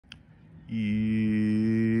You.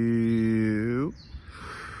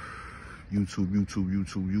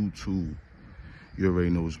 YouTube. You already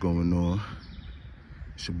know what's going on.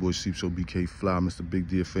 It's your boy Sleeps OBK Fly, Mr. Big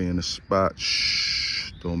DFA in the spot.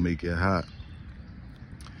 Shh, don't make it hot.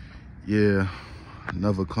 Yeah,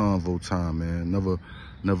 another convo time, man.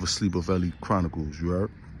 Never Sleep of Ellie Chronicles, you heard?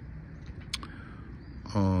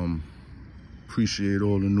 Appreciate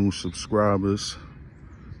all the new subscribers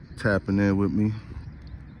tapping in with me.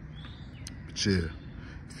 But yeah,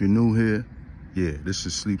 if you're new here, yeah, this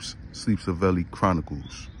is Sleeps of Ellie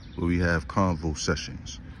Chronicles, where we have convo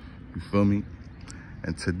sessions. You feel me?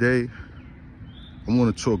 And today, I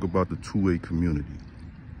want to talk about the 2A community.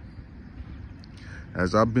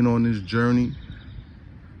 As I've been on this journey,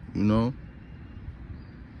 you know,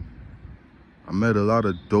 I met a lot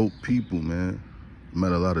of dope people, man. I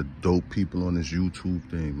met a lot of dope people on this YouTube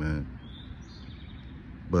thing, man.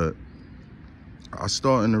 But I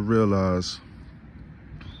starting to realize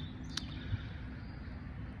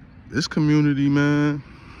this community, man,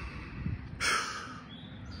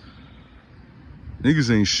 niggas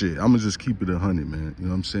ain't shit. I'ma just keep it 100, man. You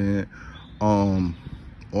know what I'm saying?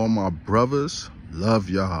 All my brothers, love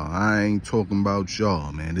y'all. I ain't talking about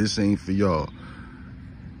y'all, man. This ain't for y'all.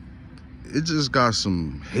 It just got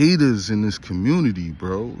some haters in this community,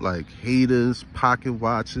 bro. Like haters, pocket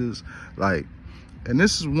watchers, like, and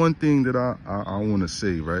this is one thing that I want to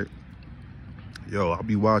say, right? Yo, I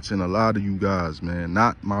be watching a lot of you guys, man.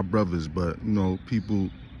 Not my brothers, but, you know,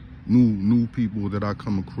 people, new people that I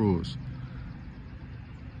come across.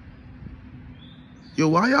 Yo,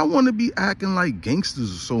 why y'all want to be acting like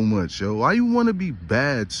gangsters so much, yo? Why you want to be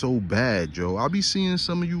bad so bad, yo? I be seeing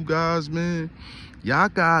some of you guys, man. Y'all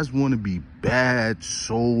guys want to be bad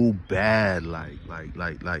so bad, like.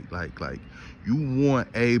 You want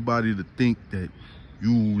everybody to think that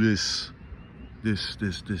you this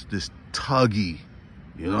tuggy,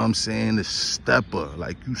 you know what I'm saying? This stepper,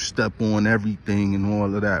 like you step on everything and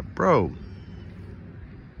all of that, bro.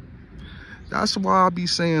 That's why I be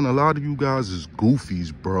saying a lot of you guys is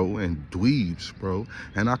goofies, bro, and dweebs, bro.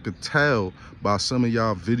 And I could tell by some of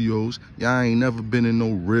y'all videos, y'all ain't never been in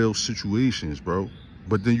no real situations, bro.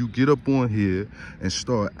 But then you get up on here and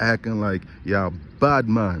start acting like y'all bad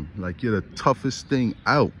man, like you're the toughest thing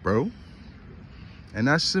out, bro. And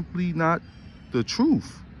that's simply not the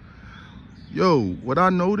truth. Yo, what I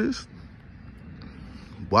noticed,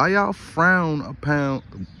 why y'all frown upon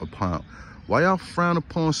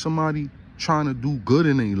somebody trying to do good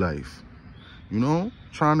in their life, you know,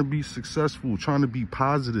 trying to be successful, trying to be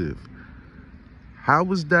positive?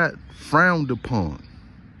 How is that frowned upon?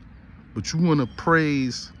 But you want to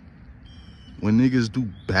praise when niggas do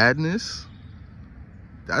badness?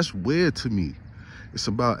 That's weird to me. It's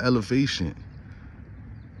about elevation,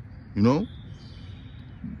 you know?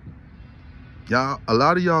 Y'all, a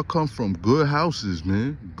lot of y'all come from good houses,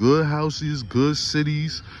 man. Good houses, good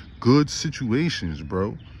cities, good situations,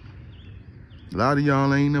 bro. A lot of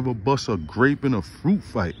y'all ain't never bust a grape in a fruit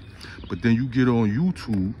fight. But then you get on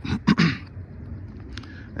YouTube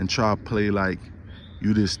and try to play like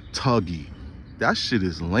you this tuggy. That shit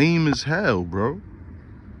is lame as hell, bro.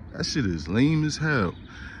 That shit is lame as hell.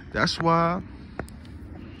 That's why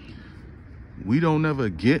we don't ever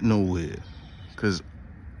get nowhere. Because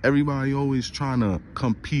everybody always trying to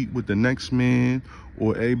compete with the next man,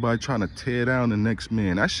 or everybody trying to tear down the next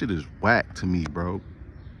man. That shit is whack to me, bro.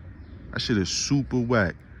 That shit is super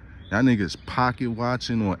whack. Y'all niggas pocket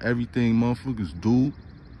watching on everything motherfuckers do.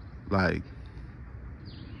 Like,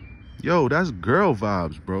 yo, that's girl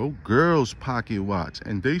vibes, bro. Girls pocket watch,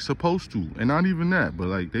 and they supposed to, and not even that, but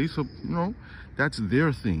like you know, that's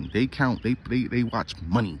their thing. They count. They watch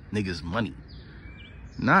money, niggas money,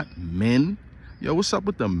 not men. Yo, what's up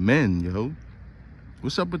with the men, yo?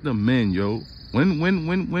 What's up with the men, yo? When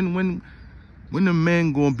the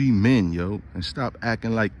men gonna be men, yo, and stop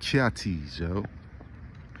acting like chatties, yo?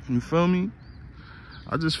 You feel me?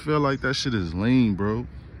 I just feel like that shit is lame, bro.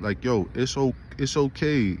 Like, yo, it's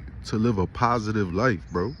okay to live a positive life,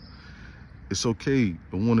 bro. It's okay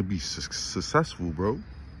to want to be successful, bro. You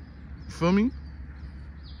feel me?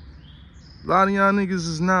 A lot of y'all niggas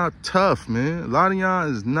is not tough, man. A lot of y'all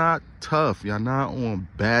is not tough. Y'all not on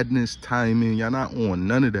badness timing. Y'all not on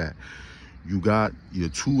none of that. You got your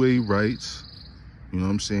 2A rights, you know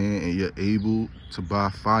what I'm saying? And you're able to buy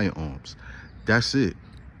firearms. That's it.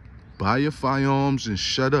 Buy your firearms and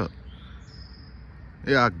shut up.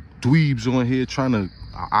 Yeah, dweebs on here trying to,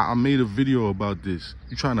 I made a video about this.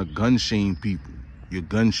 You trying to gun shame people. You're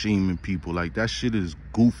gun shaming people. Like, that shit is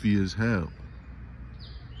goofy as hell.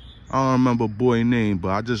 I don't remember a boy name, but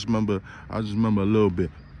I just remember a little bit.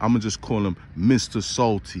 I'ma just call him Mr.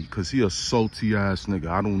 Salty, cause he a salty ass nigga.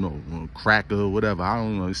 I don't know, cracker or whatever. I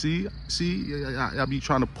don't know. See, y'all be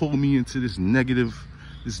trying to pull me into this negative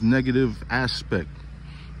aspect.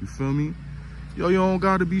 You feel me? Yo, you don't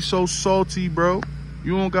gotta be so salty, bro.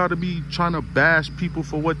 You don't gotta be trying to bash people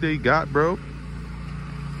for what they got, bro.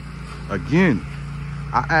 Again,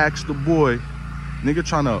 I asked the boy, nigga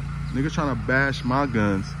trying to bash my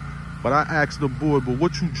guns, but I asked the boy, but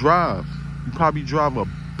what you drive? You probably drive a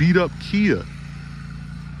beat up Kia.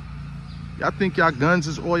 Y'all think y'all guns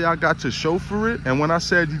is all y'all got to show for it? And when I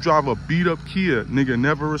said you drive a beat up Kia, nigga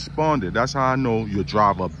never responded. That's how I know you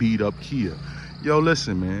drive a beat up Kia. Yo,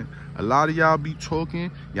 listen, man. A lot of y'all be talking.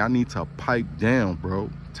 Y'all need to pipe down, bro.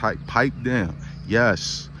 Pipe down.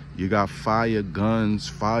 Yes, you got fire guns,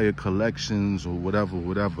 fire collections, or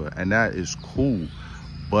whatever. And that is cool.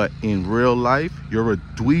 But in real life, you're a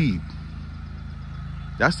dweeb.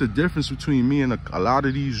 That's the difference between me and a lot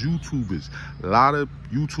of these YouTubers. A lot of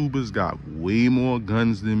YouTubers got way more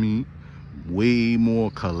guns than me, way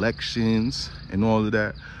more collections and all of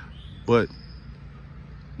that. But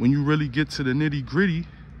when you really get to the nitty gritty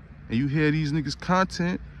and you hear these niggas'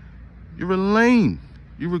 content, you're a lame.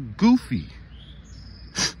 You're a goofy.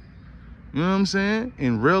 You know what I'm saying?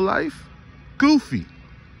 In real life, goofy. You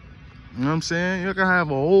know what I'm saying? You can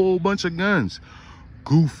have a whole bunch of guns.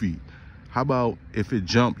 Goofy. How about if it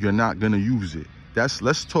jump, you're not gonna use it?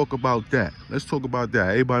 Let's talk about that. Let's talk about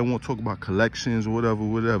that. Everybody want to talk about collections or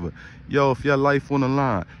whatever. Yo, if your life on the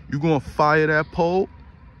line, you gonna fire that pole?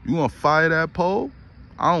 You gonna fire that pole?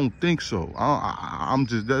 I don't think so. I'm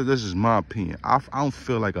just, that's just my opinion. I don't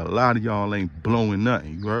feel like a lot of y'all ain't blowing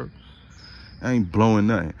nothing, you heard? I ain't blowing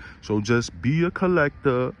nothing. So just be a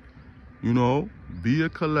collector, you know? Be a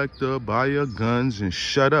collector, buy your guns, and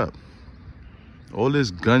shut up. All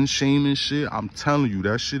this gun shaming shit, I'm telling you,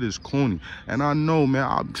 that shit is corny. And I know,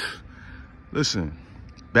 man, listen,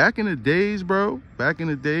 back in the days, bro,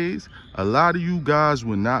 a lot of you guys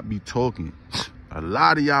would not be talking. A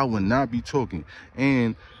lot of y'all would not be talking.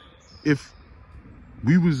 And if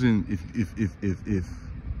we was in, if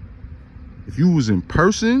you was in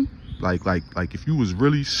person, like if you was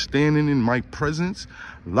really standing in my presence,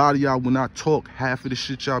 a lot of y'all would not talk half of the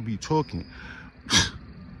shit y'all be talking.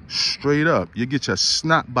 Straight up, you get your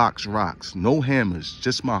snot box rocks, no hammers,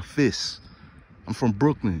 just my fists. I'm from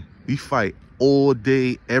Brooklyn. We fight all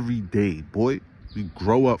day, every day, boy. We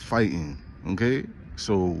grow up fighting, okay?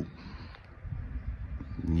 So,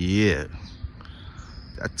 yeah.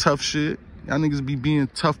 That tough shit, y'all niggas be being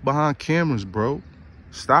tough behind cameras, bro.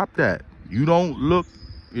 Stop that. You don't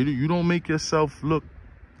make yourself look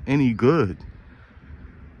any good.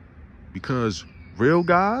 Because real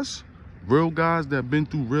guys that been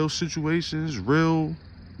through real situations, you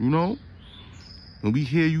know, when we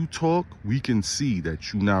hear you talk, we can see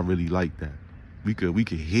that you not really like that. We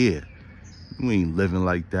could hear you ain't living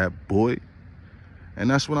like that, boy.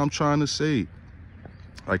 And that's what I'm trying to say.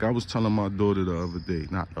 Like I was telling my daughter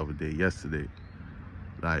yesterday,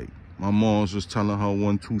 like my mom's was telling her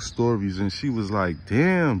 1-2 stories, and she was like,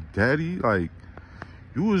 damn, daddy, like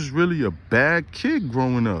you was really a bad kid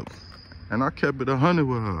growing up. And I kept it 100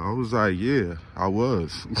 with her. I was like, yeah, I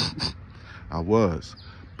was. I was.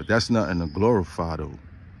 But that's nothing to glorify, though.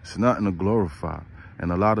 It's nothing to glorify.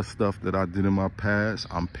 And a lot of stuff that I did in my past,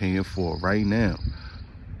 I'm paying for right now.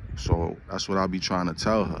 So that's what I be trying to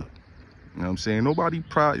tell her. You know what I'm saying? Nobody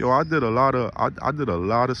proud. Yo, I did a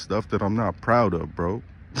lot of stuff that I'm not proud of, bro.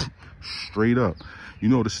 Straight up. You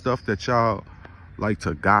know, the stuff that y'all like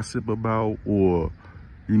to gossip about, or,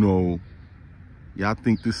 you know, y'all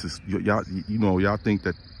think this is, y'all think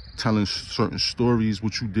that telling certain stories,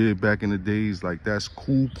 what you did back in the days, like that's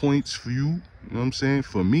cool points for you. You know what I'm saying?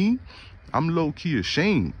 For me, I'm low-key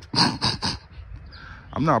ashamed.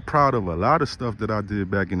 I'm not proud of a lot of stuff that I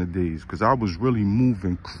did back in the days, because I was really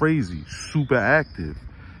moving crazy, super active.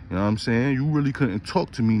 You know what I'm saying? You really couldn't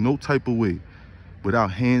talk to me no type of way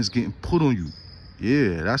without hands getting put on you.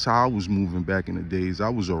 Yeah, that's how I was moving back in the days. I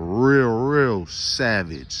was a real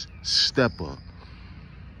savage stepper.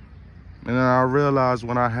 And then I realized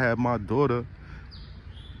when I had my daughter,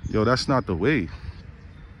 yo, that's not the way.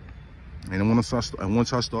 And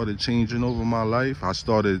once I started changing over my life, I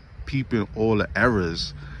started peeping all the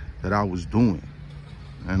errors that I was doing,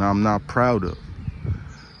 and I'm not proud of.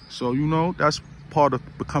 So, you know, that's part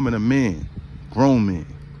of becoming a man, grown man.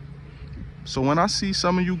 So when I see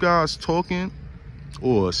some of you guys talking,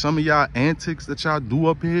 or some of y'all antics that y'all do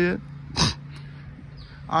up here,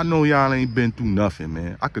 I know y'all ain't been through nothing,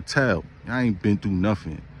 man. I could tell y'all ain't been through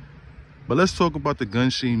nothing. But let's talk about the gun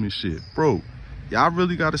shaming shit. Bro, y'all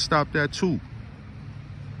really got to stop that too.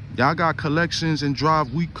 Y'all got collections and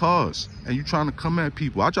drive weak cars, and you trying to come at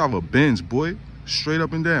people. I drive a Benz, boy, straight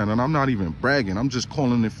up and down, and I'm not even bragging. I'm just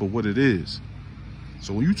calling it for what it is.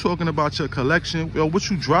 So when you talking about your collection, well, what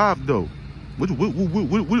you drive though? What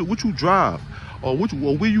you drive? Or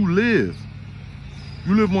where you live?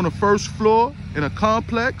 You live on the first floor in a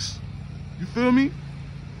complex? You feel me?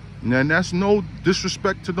 And that's no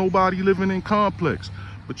disrespect to nobody living in complex.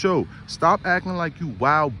 But yo, stop acting like you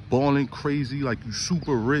wild, balling, crazy, like you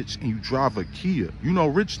super rich and you drive a Kia. You know,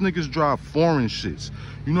 rich niggas drive foreign shits.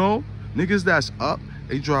 You know, niggas that's up,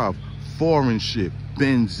 they drive foreign shit.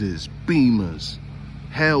 Benzes, Beamers,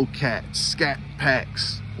 Hellcats, Scat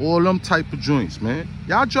Packs, all them type of joints, man.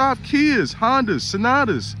 Y'all drive Kias, Hondas,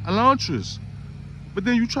 Sonatas, Elantras. But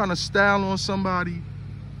then you trying to style on somebody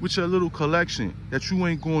with your little collection that you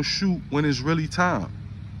ain't gonna shoot when it's really time.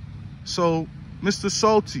 So, Mr.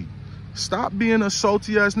 Salty, stop being a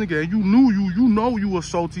salty ass nigga. And you know you a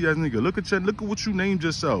salty ass nigga. Look at what you named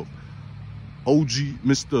yourself. OG,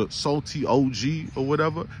 Mr. Salty OG or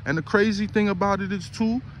whatever. And the crazy thing about it is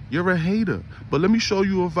too, you're a hater. But let me show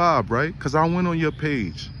you a vibe, right? Cause I went on your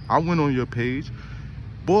page.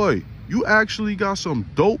 Boy, you actually got some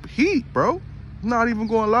dope heat, bro. I'm not even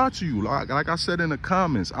gonna lie to you. Like I said in the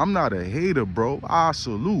comments, I'm not a hater, bro. I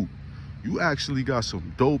salute. You actually got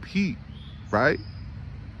some dope heat, right?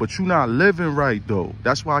 But you not living right though.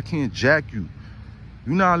 That's why I can't jack you.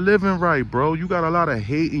 You not living right, bro. You got a lot of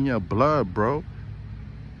hate in your blood, bro.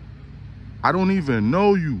 I don't even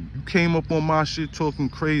know you. You came up on my shit talking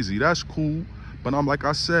crazy. That's cool. But I'm like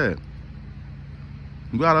I said,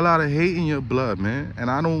 you got a lot of hate in your blood, man. And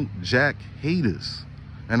I don't jack haters.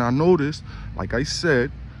 And I noticed, like I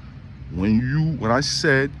said, when I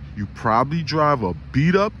said you probably drive a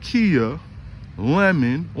beat up Kia,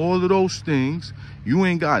 Lemon, all of those things, you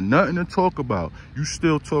ain't got nothing to talk about. You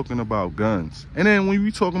still talking about guns. And then when you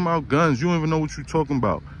talking about guns, you don't even know what you're talking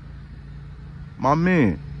about. My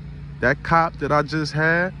man, that cop that I just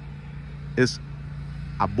had,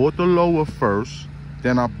 I bought the lower first,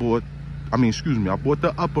 then I bought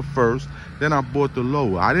the upper first, then I bought the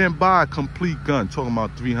lower. I didn't buy a complete gun talking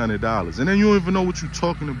about $300. And then you don't even know what you're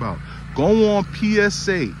talking about. Go on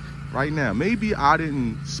PSA right now. Maybe I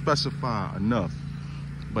didn't specify enough,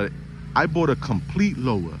 but I bought a complete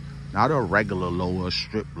lower, not a regular lower,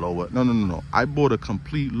 strip lower. No. I bought a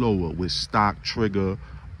complete lower with stock trigger.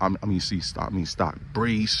 Stock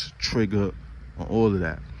brace, trigger, and all of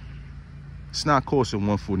that. It's not costing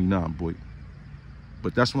 $149, boy.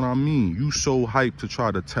 But that's what I mean. You so hyped to try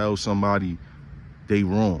to tell somebody they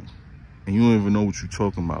wrong, and you don't even know what you're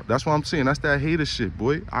talking about. That's what I'm saying. That's that hater shit,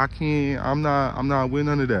 boy. I'm not with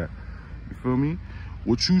none of that. You feel me?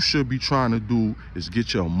 What you should be trying to do is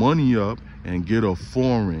get your money up and get a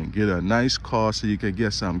foreign, get a nice car so you can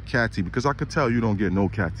get some catty. Because I could tell you don't get no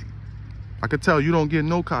catty. I could tell you don't get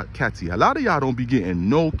no catty. A lot of y'all don't be getting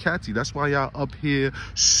no catty. That's why y'all up here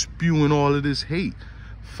spewing all of this hate.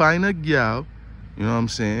 Find a gal, you know what I'm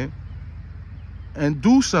saying, and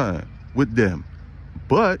do something with them.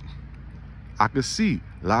 But I could see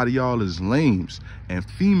a lot of y'all is lames, and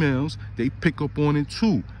females, they pick up on it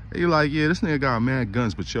too. They like, yeah, this nigga got mad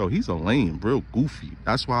guns, but yo, he's a lame, real goofy.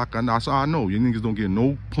 That's why I know you niggas don't get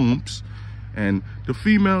no pumps. And the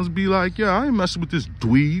females be like, yeah, I ain't messing with this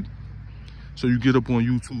dweeb. So you get up on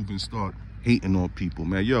YouTube and start hating on people,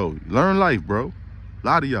 man. Yo, learn life, bro. A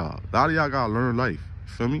lot of y'all gotta learn life.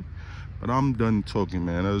 You feel me? But I'm done talking,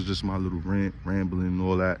 man. That was just my little rant, rambling, and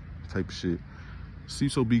all that type of shit.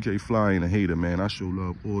 Sleepso BK Fly ain't a hater, man. I show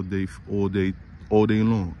love all day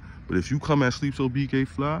long. But if you come at Sleepso BK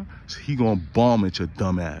Fly, he gonna bomb at your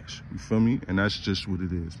dumb ass. You feel me? And that's just what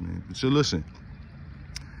it is, man. But so listen,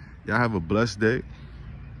 y'all have a blessed day,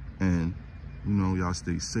 and you know, y'all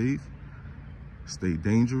stay safe, stay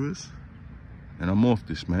dangerous, and I'm off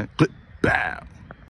this, man. Clip, bow.